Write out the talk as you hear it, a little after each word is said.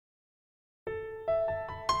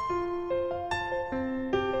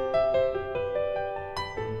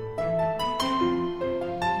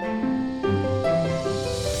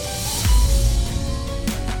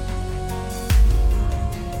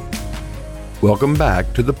Welcome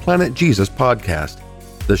back to the Planet Jesus podcast,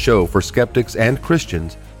 the show for skeptics and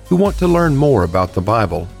Christians who want to learn more about the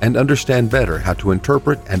Bible and understand better how to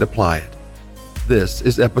interpret and apply it. This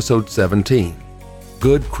is episode 17,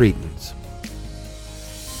 Good Cretans.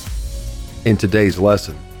 In today's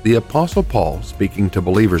lesson, the Apostle Paul, speaking to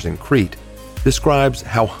believers in Crete, describes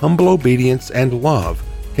how humble obedience and love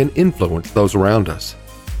can influence those around us.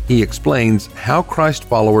 He explains how Christ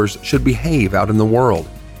followers should behave out in the world,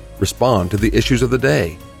 respond to the issues of the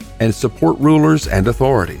day, and support rulers and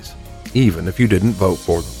authorities, even if you didn't vote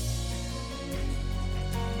for them.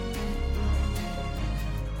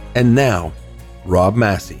 And now, Rob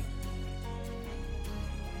Massey.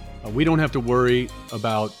 We don't have to worry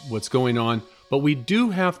about what's going on, but we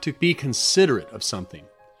do have to be considerate of something.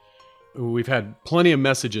 We've had plenty of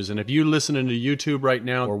messages, and if you're listening to YouTube right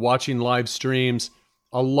now or watching live streams,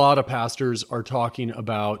 a lot of pastors are talking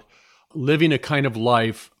about living a kind of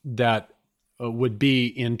life that would be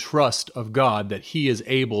in trust of God, that He is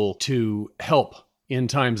able to help in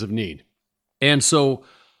times of need. And so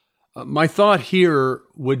my thought here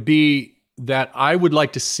would be that I would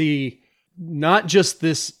like to see not just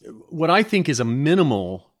this, what I think is a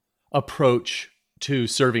minimal approach to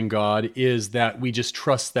serving God is that we just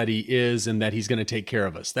trust that He is and that He's going to take care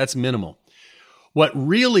of us. That's minimal. What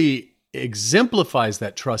really exemplifies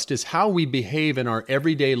that trust is how we behave in our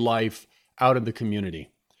everyday life out in the community.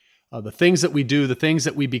 The things that we do, the things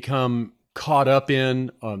that we become caught up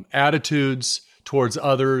in, attitudes towards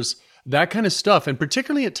others, that kind of stuff. And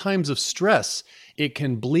particularly at times of stress, it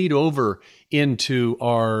can bleed over into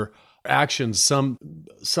our actions, some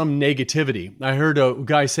negativity. I heard a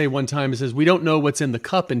guy say one time, he says, we don't know what's in the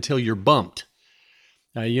cup until you're bumped.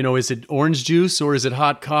 Is it orange juice or is it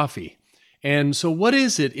hot coffee? And so what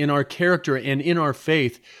is it in our character and in our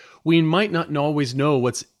faith? We might not always know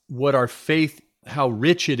what our faith, how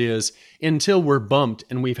rich it is, until we're bumped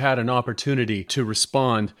and we've had an opportunity to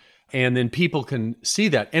respond. And then people can see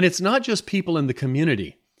that. And it's not just people in the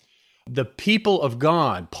community. The people of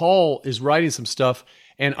God, Paul is writing some stuff,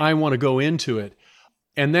 and I want to go into it.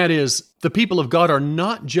 And that is, the people of God are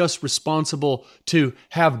not just responsible to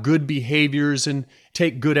have good behaviors and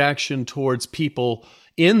take good action towards people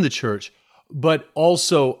in the church, but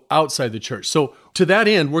also outside the church. So to that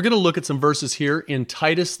end, we're going to look at some verses here in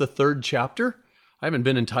Titus, the 3rd chapter. I haven't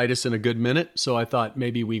been in Titus in a good minute, so I thought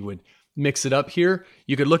maybe we would mix it up here.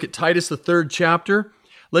 You could look at Titus, the 3rd chapter.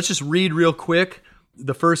 Let's just read real quick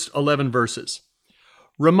the first 11 verses.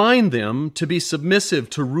 Remind them to be submissive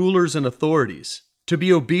to rulers and authorities, to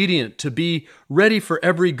be obedient, to be ready for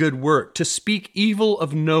every good work, to speak evil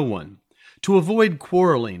of no one, to avoid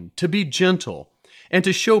quarreling, to be gentle, and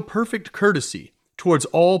to show perfect courtesy towards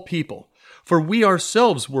all people. For we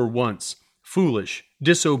ourselves were once foolish,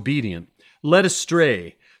 disobedient, led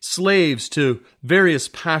astray, slaves to various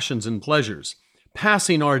passions and pleasures,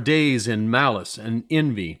 passing our days in malice and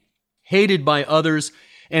envy, hated by others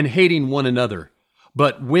and hating one another.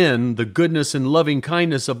 But when the goodness and loving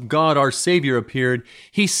kindness of God our Savior appeared,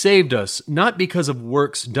 He saved us, not because of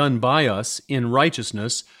works done by us in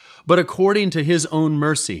righteousness, but according to His own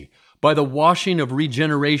mercy, by the washing of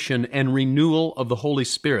regeneration and renewal of the Holy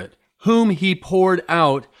Spirit, whom He poured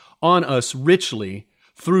out on us richly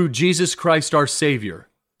through Jesus Christ our Savior,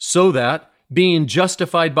 so that, being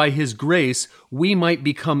justified by His grace, we might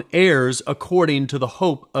become heirs according to the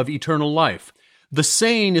hope of eternal life. The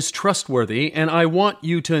saying is trustworthy, and I want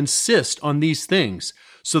you to insist on these things,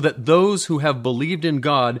 so that those who have believed in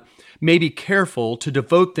God may be careful to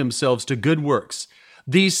devote themselves to good works.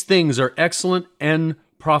 These things are excellent and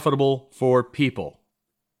profitable for people.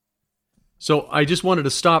 So I just wanted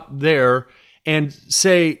to stop there and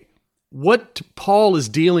say what Paul is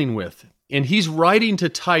dealing with. And he's writing to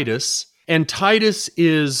Titus, and Titus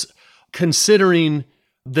is considering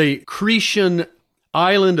the Cretan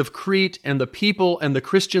island of Crete and the people and the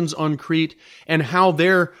Christians on Crete and how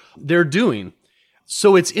they're doing.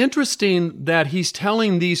 So it's interesting that he's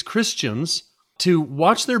telling these Christians to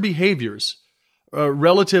watch their behaviors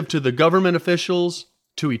relative to the government officials,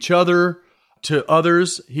 to each other, to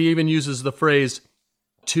others. He even uses the phrase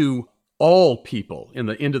to all people in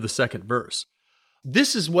the end of the 2nd verse.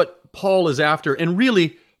 This is what Paul is after, and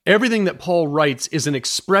really everything that Paul writes is an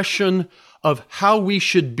expression of how we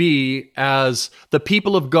should be as the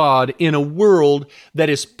people of God in a world that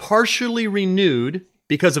is partially renewed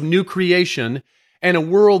because of new creation and a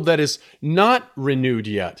world that is not renewed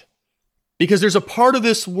yet. Because there's a part of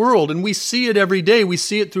this world, and we see it every day. We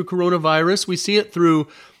see it through coronavirus. We see it through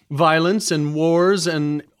violence and wars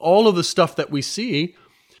and all of the stuff that we see.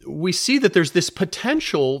 We see that there's this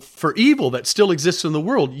potential for evil that still exists in the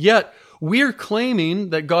world, yet we're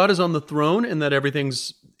claiming that God is on the throne and that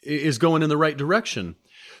is going in the right direction.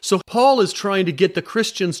 So Paul is trying to get the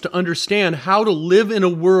Christians to understand how to live in a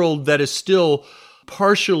world that is still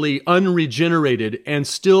partially unregenerated and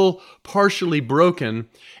still partially broken,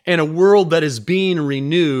 and a world that is being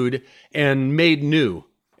renewed and made new.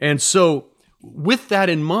 And so with that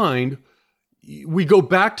in mind, we go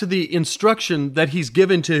back to the instruction that he's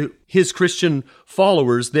given to his Christian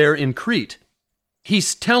followers there in Crete.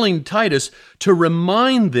 He's telling Titus to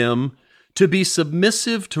remind them to be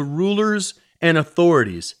submissive to rulers and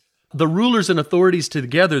authorities. The rulers and authorities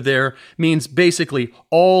together there means basically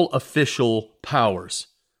all official powers.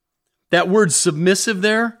 That word submissive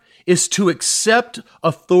there is to accept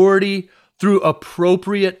authority through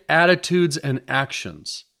appropriate attitudes and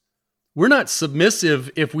actions. We're not submissive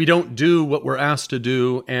if we don't do what we're asked to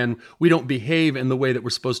do and we don't behave in the way that we're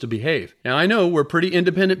supposed to behave. Now, I know we're pretty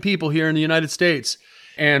independent people here in the United States,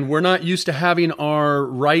 and we're not used to having our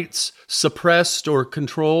rights suppressed or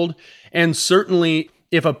controlled. And certainly,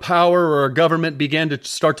 if a power or a government began to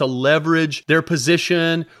start to leverage their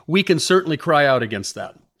position, we can certainly cry out against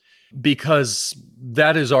that, because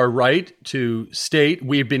that is our right to state.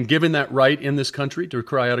 We've been given that right in this country to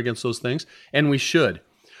cry out against those things, and we should.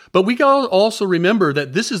 But we can also remember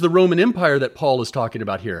that this is the Roman Empire that Paul is talking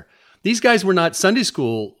about here. These guys were not Sunday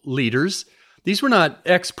school leaders. These were not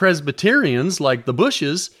ex-Presbyterians like the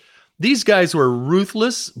Bushes. These guys were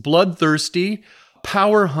ruthless, bloodthirsty,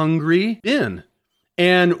 power-hungry men.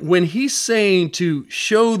 And when he's saying to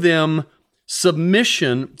show them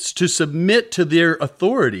submission, to submit to their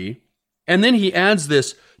authority, and then he adds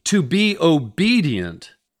this, to be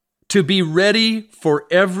obedient, to be ready for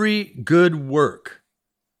every good work.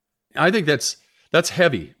 I think that's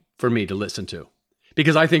heavy for me to listen to,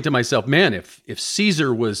 because I think to myself, man, if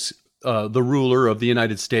Caesar was the ruler of the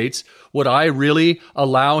United States, would I really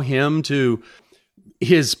allow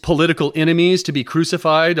his political enemies to be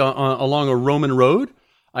crucified along a Roman road?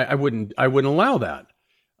 I wouldn't allow that.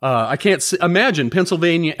 I can't imagine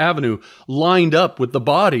Pennsylvania Avenue lined up with the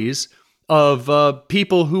bodies of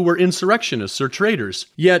people who were insurrectionists or traitors.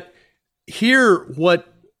 Yet here, what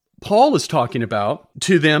Paul is talking about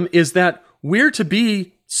to them is that we're to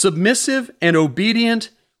be submissive and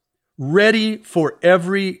obedient, ready for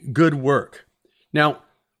every good work. Now,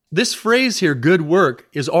 this phrase here, good work,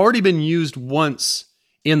 has already been used once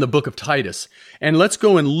in the book of Titus. And let's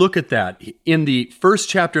go and look at that in the first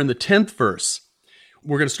chapter in the 10th verse.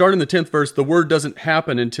 We're going to start in the 10th verse. The word doesn't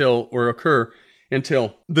happen occur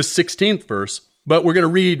until the 16th verse, but we're going to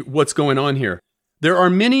read what's going on here. There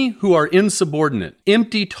are many who are insubordinate,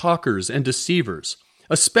 empty talkers and deceivers,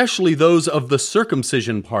 especially those of the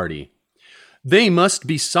circumcision party. They must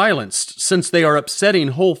be silenced, since they are upsetting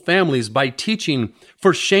whole families by teaching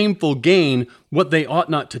for shameful gain what they ought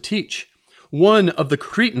not to teach. One of the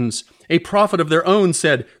Cretans, a prophet of their own,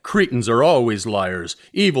 said, "Cretans are always liars,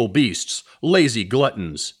 evil beasts, lazy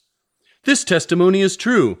gluttons." This testimony is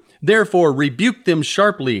true. Therefore rebuke them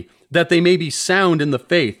sharply, that they may be sound in the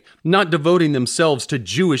faith, not devoting themselves to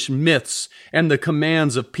Jewish myths and the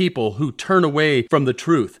commands of people who turn away from the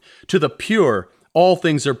truth. To the pure, all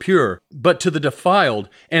things are pure, but to the defiled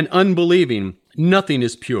and unbelieving, nothing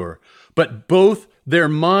is pure. But both their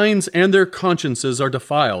minds and their consciences are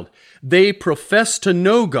defiled. They profess to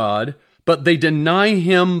know God, but they deny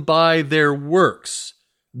him by their works.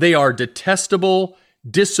 They are detestable,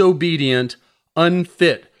 disobedient,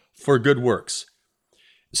 unfit for good works.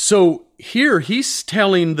 So here he's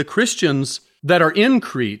telling the Christians that are in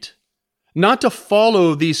Crete not to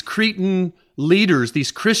follow these Cretan leaders,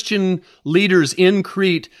 these Christian leaders in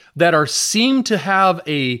Crete that seem to have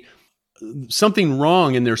something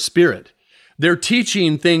wrong in their spirit. They're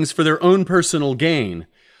teaching things for their own personal gain.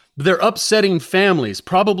 They're upsetting families,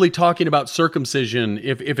 probably talking about circumcision.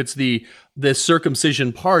 If it's the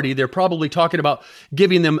circumcision party, they're probably talking about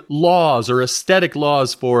giving them laws or aesthetic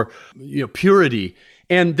laws for purity.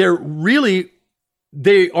 And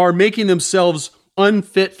they are making themselves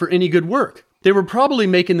unfit for any good work. They were probably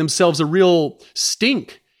making themselves a real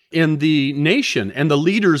stink in the nation. And the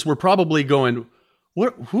leaders were probably going,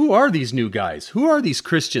 who are these new guys? Who are these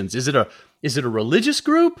Christians? Is it a religious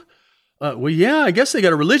group? Well, yeah, I guess they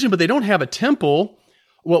got a religion, but they don't have a temple.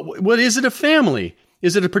 Well, what is it, a family?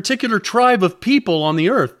 Is it a particular tribe of people on the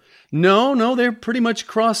earth? No, they're pretty much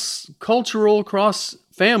cross-cultural,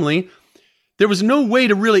 cross-family. There was no way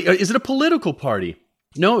to really, is it a political party?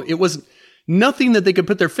 No, it was nothing that they could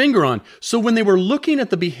put their finger on. So when they were looking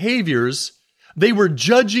at the behaviors, they were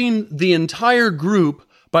judging the entire group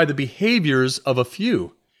by the behaviors of a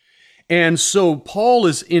few. And so Paul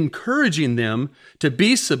is encouraging them to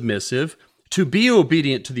be submissive, to be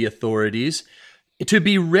obedient to the authorities, to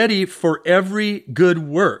be ready for every good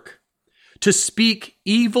work, to speak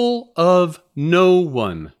evil of no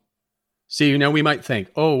one. See, now we might think,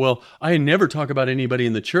 oh, well, I never talk about anybody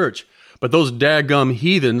in the church, but those daggum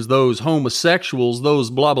heathens, those homosexuals, those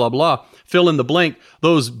blah, blah, blah, fill in the blank,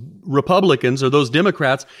 those Republicans or those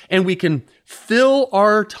Democrats, and we can fill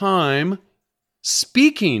our time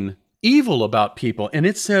speaking evil about people. And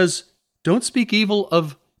it says, don't speak evil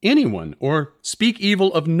of anyone or speak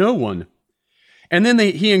evil of no one. And then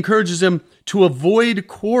he encourages them to avoid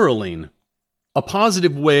quarreling. A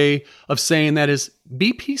positive way of saying that is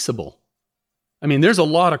be peaceable. I mean, there's a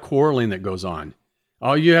lot of quarreling that goes on.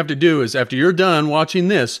 All you have to do is, after you're done watching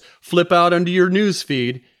this, flip out onto your news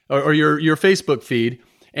feed or your Facebook feed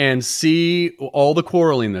and see all the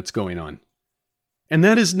quarreling that's going on. And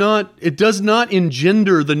it does not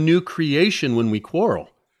engender the new creation when we quarrel.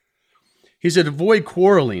 He said, avoid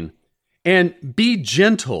quarreling and be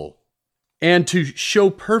gentle and to show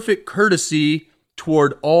perfect courtesy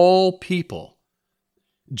toward all people.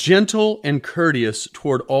 Gentle and courteous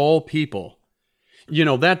toward all people. You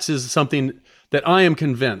know, that is something that I am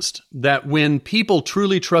convinced that when people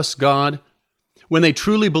truly trust God, when they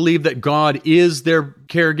truly believe that God is their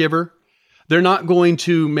caregiver, they're not going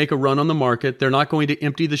to make a run on the market. They're not going to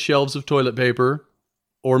empty the shelves of toilet paper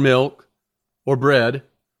or milk or bread.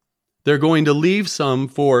 They're going to leave some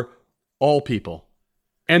for all people.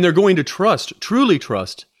 And they're going to truly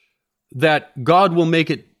trust, that God will make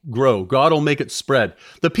it grow. God will make it spread.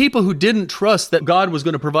 The people who didn't trust that God was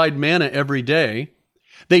going to provide manna every day,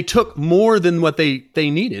 they took more than what they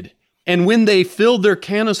needed. And when they filled their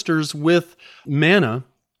canisters with manna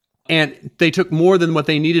and they took more than what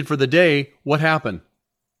they needed for the day, what happened?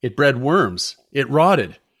 It bred worms. It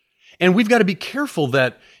rotted. And we've got to be careful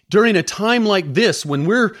that during a time like this, when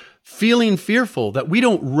we're feeling fearful, that we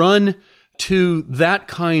don't run to that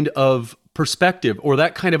kind of perspective or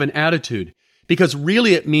that kind of an attitude. Because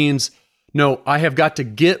really it means, no, I have got to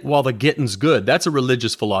get while the getting's good. That's a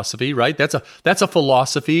religious philosophy, right? That's a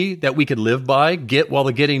philosophy that we could live by. Get while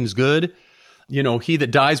the getting's good. You know, he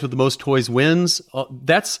that dies with the most toys wins.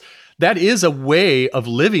 That is a way of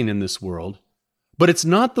living in this world, but it's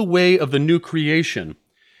not the way of the new creation.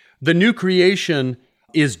 The new creation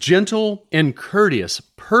is gentle and courteous,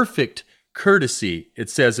 perfect courtesy, it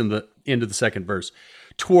says in the end of the second verse,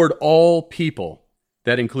 toward all people.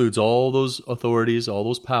 That includes all those authorities, all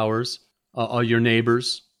those powers, your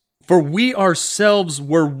neighbors. For we ourselves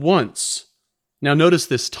were once. Now notice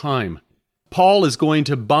this time. Paul is going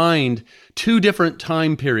to bind two different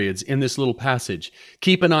time periods in this little passage.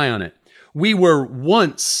 Keep an eye on it. We were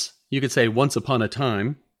once, you could say once upon a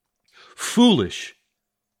time, foolish,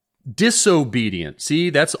 disobedient. See,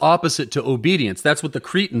 that's opposite to obedience. That's what the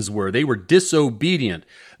Cretans were. They were disobedient.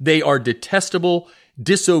 They are detestable,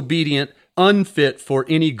 disobedient, unfit for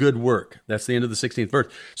any good work. That's the end of the 16th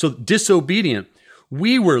verse. So disobedient,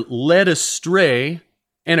 we were led astray,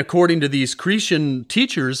 and according to these Cretan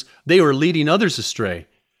teachers, they were leading others astray.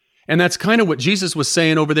 And that's kind of what Jesus was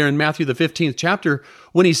saying over there in Matthew, the 15th chapter,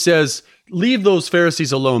 when he says, leave those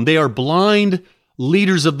Pharisees alone. They are blind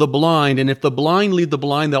leaders of the blind, and if the blind lead the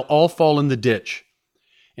blind, they'll all fall in the ditch.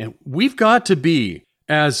 And we've got to be,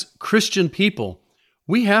 as Christian people,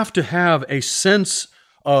 we have to have a sense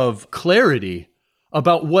of clarity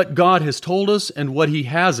about what God has told us and what he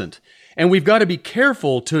hasn't. And we've got to be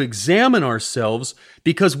careful to examine ourselves,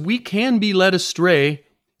 because we can be led astray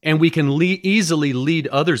and we can easily lead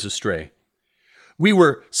others astray. We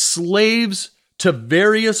were slaves to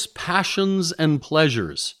various passions and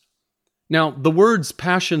pleasures. Now, the words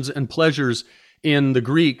passions and pleasures in the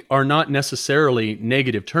Greek are not necessarily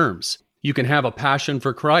negative terms. You can have a passion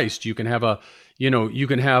for Christ. You can have a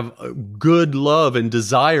good love and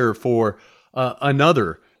desire for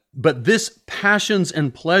another. But this passions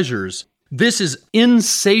and pleasures, this is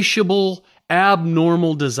insatiable,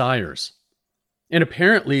 abnormal desires. And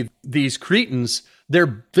apparently these Cretans, their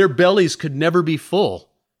bellies could never be full.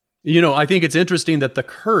 You know, I think it's interesting that the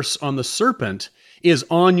curse on the serpent is,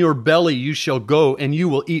 on your belly you shall go and you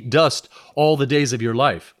will eat dust all the days of your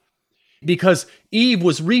life. Because Eve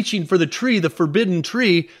was reaching for the tree, the forbidden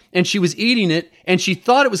tree, and she was eating it, and she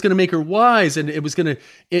thought it was going to make her wise and it was going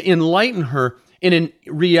to enlighten her. And in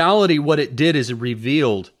reality, what it did is it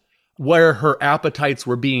revealed where her appetites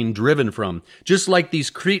were being driven from. Just like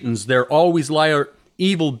these Cretans, they're always liar,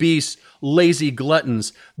 evil beasts, lazy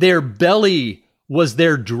gluttons. Their belly was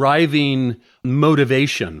their driving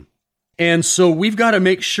motivation. And so we've got to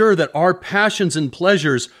make sure that our passions and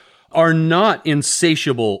pleasures are not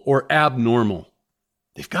insatiable or abnormal.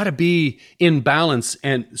 They've got to be in balance,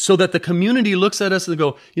 and so that the community looks at us and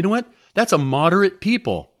go, you know what? That's a moderate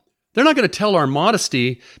people. They're not going to tell our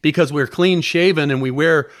modesty because we're clean shaven and we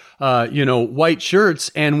wear, white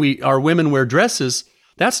shirts and our women wear dresses.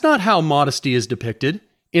 That's not how modesty is depicted.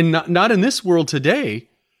 Not in this world today.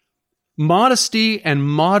 Modesty and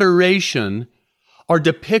moderation are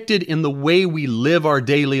depicted in the way we live our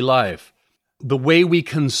daily life, the way we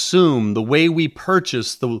consume, the way we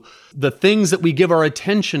purchase, the things that we give our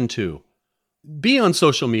attention to. Be on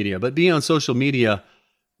social media, but be on social media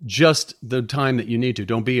just the time that you need to.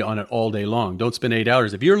 Don't be on it all day long. Don't spend 8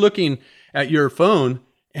 hours. If you're looking at your phone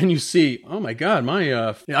and you see, oh my God,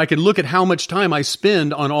 I can look at how much time I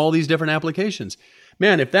spend on all these different applications.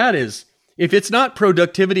 Man, if it's not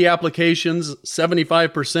productivity applications,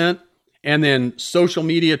 75%, and then social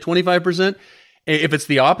media, 25%, if it's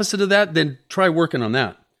the opposite of that, then try working on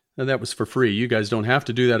that. Now, that was for free. You guys don't have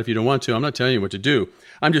to do that if you don't want to. I'm not telling you what to do.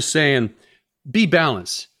 I'm just saying, be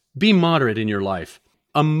balanced. Be moderate in your life.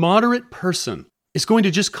 A moderate person is going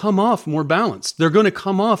to just come off more balanced. They're going to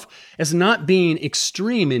come off as not being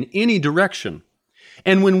extreme in any direction.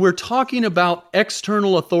 And when we're talking about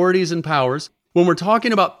external authorities and powers, when we're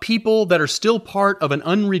talking about people that are still part of an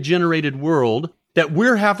unregenerated world that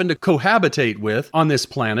we're having to cohabitate with on this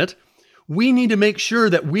planet, we need to make sure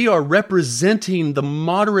that we are representing the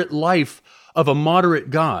moderate life of a moderate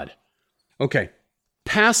God. Okay,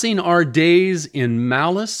 passing our days in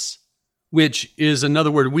malice, which is another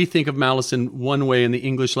word. We think of malice in one way in the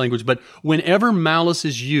English language, but whenever malice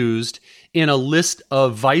is used in a list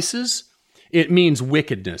of vices, it means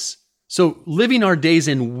wickedness. So living our days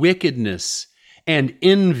in wickedness and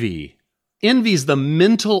envy. Envy is the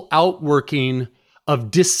mental outworking of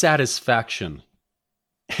dissatisfaction.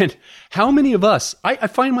 And how many of us, I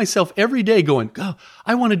find myself every day going, oh,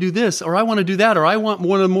 I want to do this, or I want to do that, or I want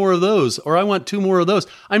one or more of those, or I want 2 more of those.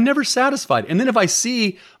 I'm never satisfied. And then if I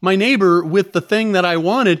see my neighbor with the thing that I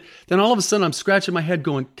wanted, then all of a sudden I'm scratching my head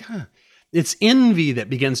going, God, it's envy that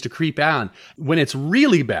begins to creep on when it's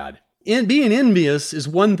really bad. Being envious is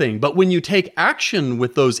one thing, but when you take action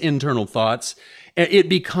with those internal thoughts, it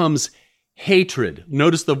becomes hatred.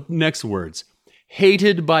 Notice the next words.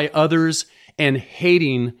 Hated by others and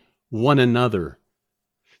hating one another.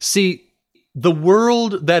 See, the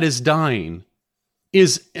world that is dying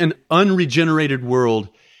is an unregenerated world,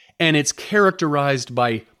 and it's characterized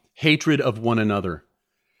by hatred of one another.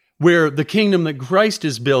 Where the kingdom that Christ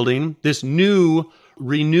is building, this new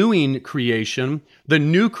renewing creation, the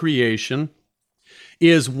new creation,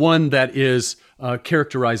 is one that is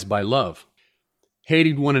characterized by love.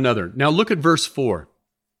 Hating one another. Now look at verse 4.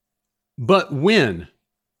 But when,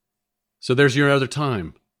 so there's your other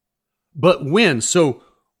time. But when, so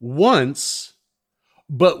once,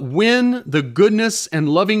 but when the goodness and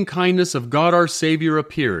loving kindness of God our Savior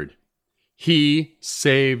appeared, He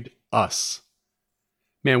saved us.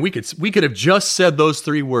 Man, we could have just said those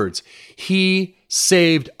 3 words. He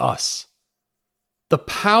saved us. The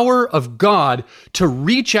power of God to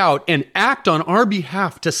reach out and act on our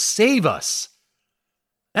behalf to save us.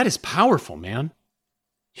 That is powerful, man.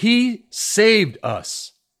 He saved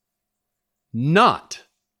us. Not,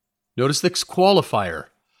 notice this qualifier,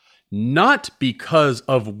 not because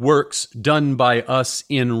of works done by us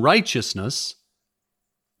in righteousness.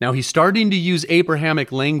 Now he's starting to use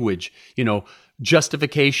Abrahamic language,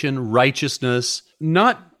 justification, righteousness,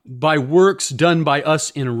 not by works done by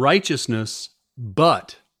us in righteousness,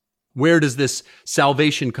 but where does this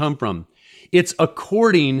salvation come from? It's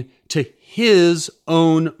according to His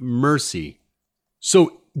own mercy.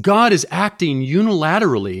 So God is acting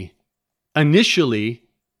unilaterally, initially,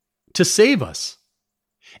 to save us.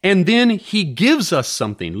 And then He gives us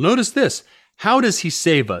something. Notice this. How does He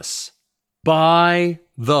save us? By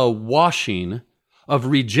the washing of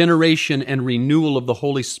regeneration and renewal of the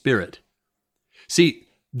Holy Spirit. See,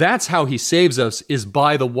 that's how He saves us, is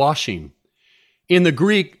by the washing. In the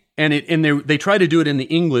Greek, and they try to do it in the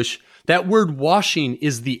English, that word washing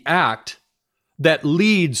is the act that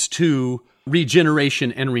leads to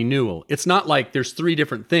regeneration and renewal. It's not like there's 3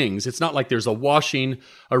 different things. It's not like there's a washing,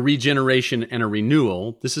 a regeneration, and a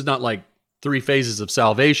renewal. This is not like 3 phases of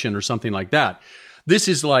salvation or something like that. This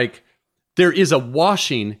is like there is a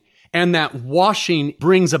washing, and that washing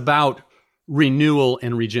brings about renewal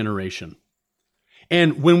and regeneration.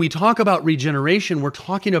 And when we talk about regeneration, we're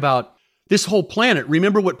talking about this whole planet.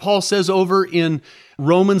 Remember what Paul says over in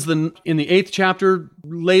Romans in the 8th chapter,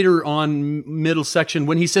 later on middle section,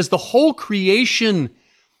 when he says the whole creation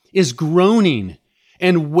is groaning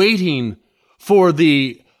and waiting for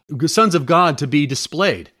the sons of God to be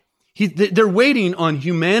displayed. They're waiting on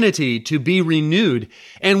humanity to be renewed.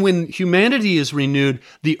 And when humanity is renewed,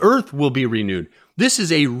 the earth will be renewed. This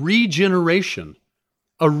is a regeneration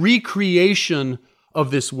a recreation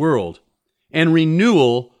of this world and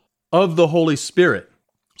renewal of the Holy Spirit.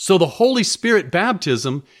 So the Holy Spirit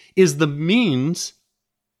baptism is the means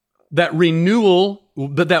that renewal,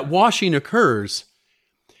 that washing occurs,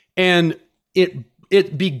 and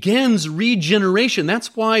it begins regeneration.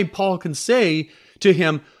 That's why Paul can say to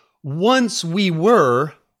him, once we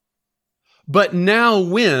were, but now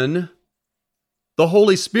when the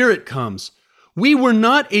Holy Spirit comes, we were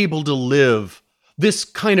not able to live this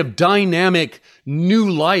kind of dynamic new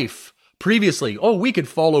life previously. Oh, we could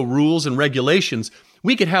follow rules and regulations.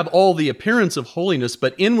 We could have all the appearance of holiness,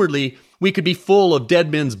 but inwardly we could be full of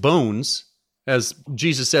dead men's bones, as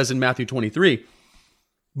Jesus says in Matthew 23.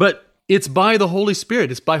 But it's by the Holy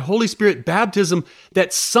Spirit. It's by Holy Spirit baptism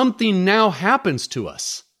that something now happens to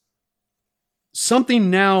us. Something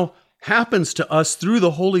now happens to us through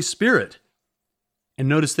the Holy Spirit. And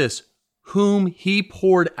notice this, whom He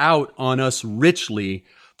poured out on us richly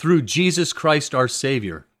through Jesus Christ our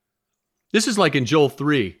Savior. This is like in Joel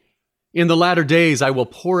 3. In the latter days I will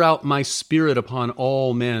pour out my Spirit upon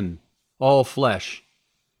all men, all flesh.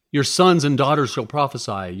 Your sons and daughters shall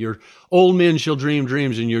prophesy. Your old men shall dream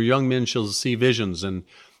dreams, and your young men shall see visions. And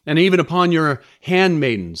even upon your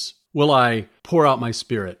handmaidens will I pour out my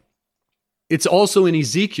Spirit. It's also in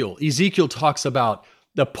Ezekiel. Ezekiel talks about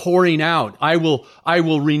the pouring out. I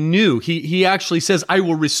will renew. He actually says, I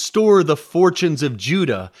will restore the fortunes of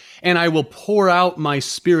Judah, and I will pour out my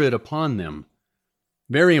Spirit upon them.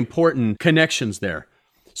 Very important connections there.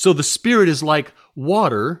 So the Spirit is like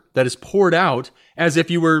water that is poured out as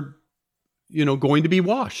if you were, going to be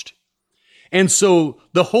washed. And so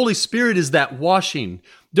the Holy Spirit is that washing.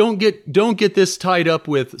 Don't get this tied up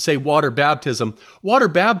with, say, water baptism. Water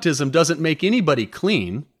baptism doesn't make anybody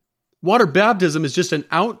clean. Water baptism is just an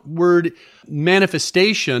outward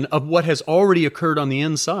manifestation of what has already occurred on the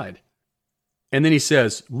inside. And then he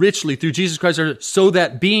says, richly through Jesus Christ, so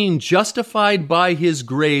that being justified by His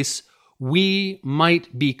grace, we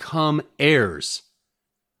might become heirs,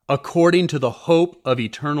 according to the hope of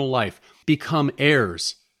eternal life. Become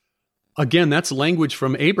heirs. Again, that's language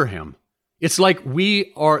from Abraham. It's like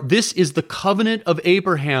this is the covenant of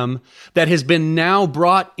Abraham that has been now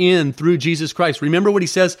brought in through Jesus Christ. Remember what he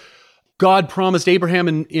says? God promised Abraham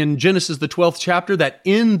in Genesis, the 12th chapter, that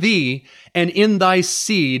in thee and in thy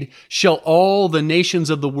seed shall all the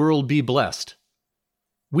nations of the world be blessed.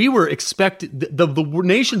 We were expected, the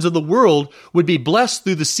nations of the world would be blessed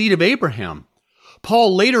through the seed of Abraham.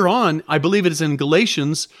 Paul later on, I believe it is in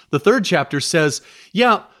Galatians, the 3rd chapter, says,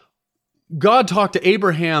 God talked to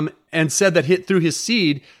Abraham and said that through his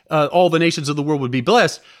seed, all the nations of the world would be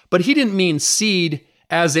blessed. But he didn't mean seed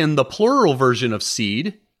as in the plural version of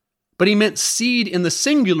seed, but he meant seed in the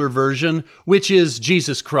singular version, which is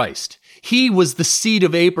Jesus Christ. He was the seed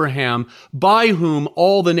of Abraham by whom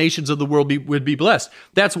all the nations of the world would be blessed.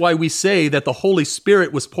 That's why we say that the Holy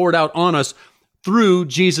Spirit was poured out on us through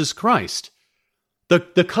Jesus Christ.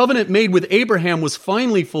 The covenant made with Abraham was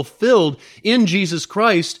finally fulfilled in Jesus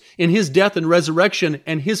Christ, in His death and resurrection,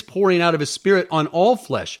 and His pouring out of His Spirit on all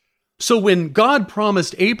flesh. So when God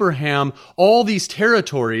promised Abraham all these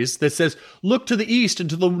territories that says, look to the east and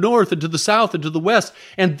to the north and to the south and to the west,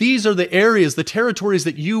 and these are the areas, the territories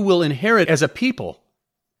that you will inherit as a people.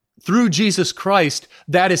 Through Jesus Christ,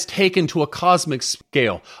 that is taken to a cosmic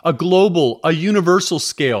scale, a global, a universal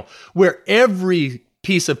scale, where every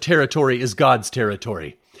piece of territory is God's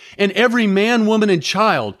territory. And every man, woman, and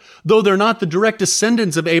child, though they're not the direct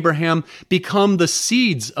descendants of Abraham, become the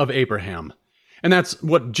seeds of Abraham. And that's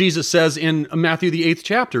what Jesus says in Matthew, the 8th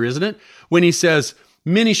chapter, isn't it? When He says,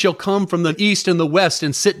 many shall come from the east and the west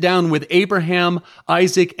and sit down with Abraham,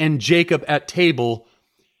 Isaac, and Jacob at table,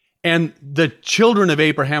 and the children of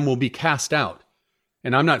Abraham will be cast out.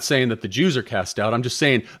 And I'm not saying that the Jews are cast out. I'm just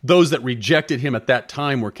saying those that rejected Him at that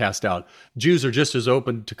time were cast out. Jews are just as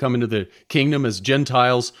open to come into the kingdom as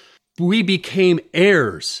Gentiles. We became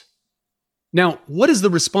heirs. Now, what is the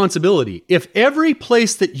responsibility? If every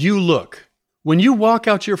place that you look, when you walk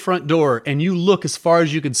out your front door and you look as far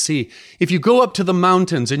as you can see, if you go up to the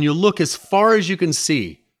mountains and you look as far as you can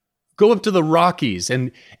see, go up to the Rockies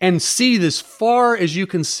and see as far as you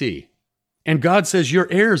can see, and God says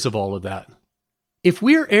you're heirs of all of that. If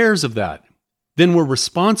we're heirs of that, then we're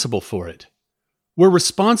responsible for it. We're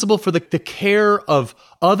responsible for the care of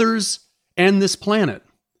others and this planet.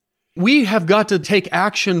 We have got to take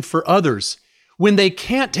action for others when they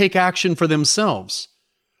can't take action for themselves.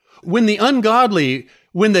 When the ungodly,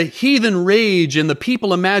 when the heathen rage and the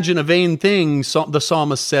people imagine a vain thing, the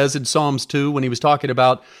psalmist says in Psalms 2, when he was talking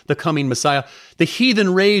about the coming Messiah, the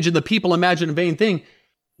heathen rage and the people imagine a vain thing.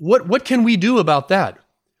 What can we do about that?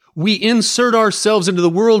 we insert ourselves into the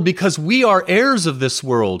world because we are heirs of this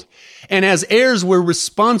world. And as heirs, we're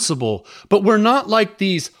responsible, but we're not like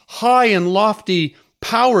these high and lofty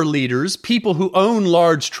power leaders, people who own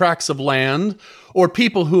large tracts of land, or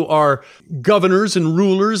people who are governors and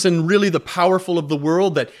rulers and really the powerful of the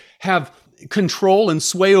world that have control and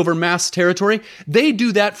sway over mass territory. They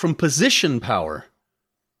do that from position power.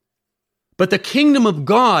 But the kingdom of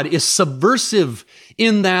God is subversive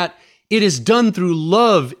in that it is done through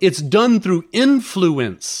love. It's done through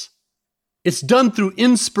influence. It's done through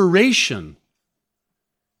inspiration.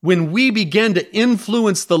 When we begin to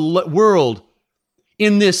influence the world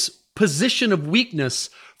in this position of weakness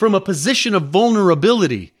from a position of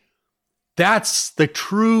vulnerability, that's the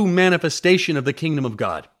true manifestation of the kingdom of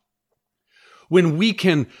God. When we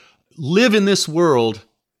can live in this world,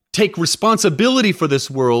 take responsibility for this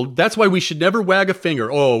world, that's why we should never wag a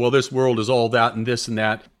finger. Oh, well, this world is all that and this and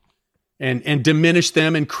that. And diminish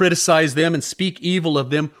them and criticize them and speak evil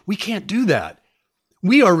of them. We can't do that.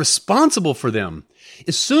 We are responsible for them.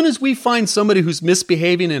 As soon as we find somebody who's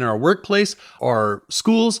misbehaving in our workplace, our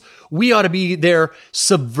schools, we ought to be there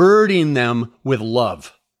subverting them with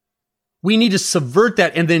love. We need to subvert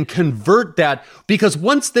that and then convert that, because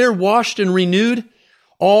once they're washed and renewed,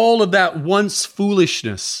 all of that once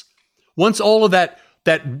foolishness, once all of that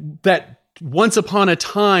once upon a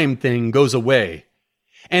time thing goes away.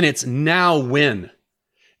 And it's now when.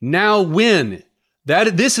 Now when.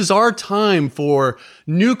 This is our time for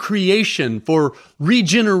new creation, for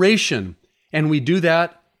regeneration. And we do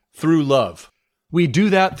that through love. We do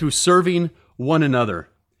that through serving one another.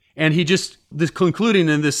 And concluding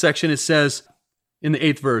in this section, it says in the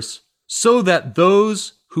 8th verse, so that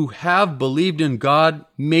those who have believed in God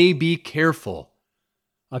may be careful.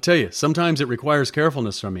 I'll tell you, sometimes it requires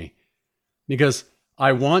carefulness from me because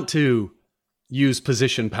I want to use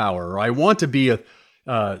position power, or I want to be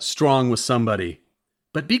strong with somebody.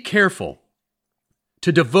 But be careful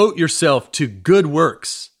to devote yourself to good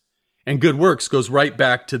works. And good works goes right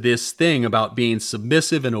back to this thing about being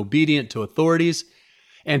submissive and obedient to authorities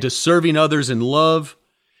and to serving others in love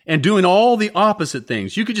and doing all the opposite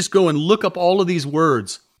things. You could just go and look up all of these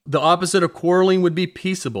words. The opposite of quarreling would be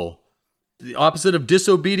peaceable. The opposite of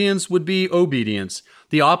disobedience would be obedience.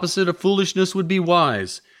 The opposite of foolishness would be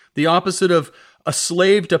wise. The opposite of a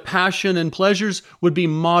slave to passion and pleasures would be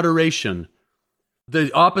moderation.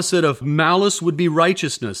 The opposite of malice would be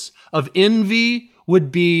righteousness. Of envy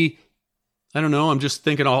would be, I don't know, I'm just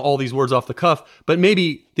thinking all these words off the cuff, but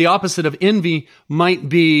maybe the opposite of envy might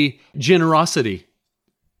be generosity.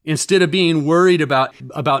 Instead of being worried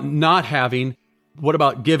about not having, what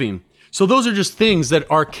about giving? So those are just things that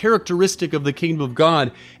are characteristic of the kingdom of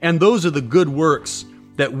God, and those are the good works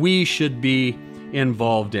that we should be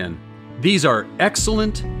involved in. These are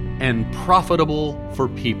excellent and profitable for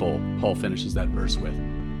people, Paul finishes that verse with.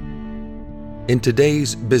 In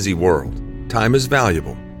today's busy world, time is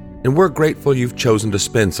valuable, and we're grateful you've chosen to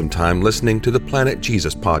spend some time listening to the Planet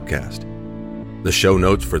Jesus podcast. The show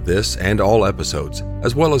notes for this and all episodes,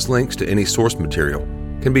 as well as links to any source material,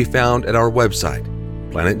 can be found at our website,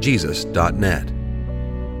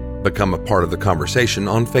 planetjesus.net. Become a part of the conversation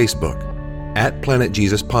on Facebook, @Planet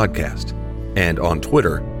Jesus Podcast, and on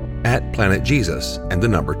Twitter, @PlanetJesus and the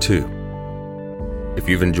number 2. If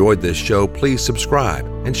you've enjoyed this show, please subscribe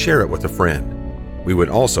and share it with a friend. We would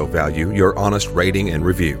also value your honest rating and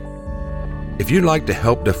review. If you'd like to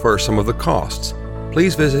help defer some of the costs,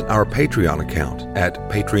 please visit our Patreon account at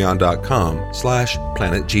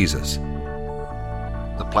patreon.com/PlanetJesus.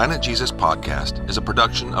 The Planet Jesus Podcast is a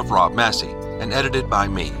production of Rob Massey and edited by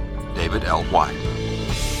me, David L. White.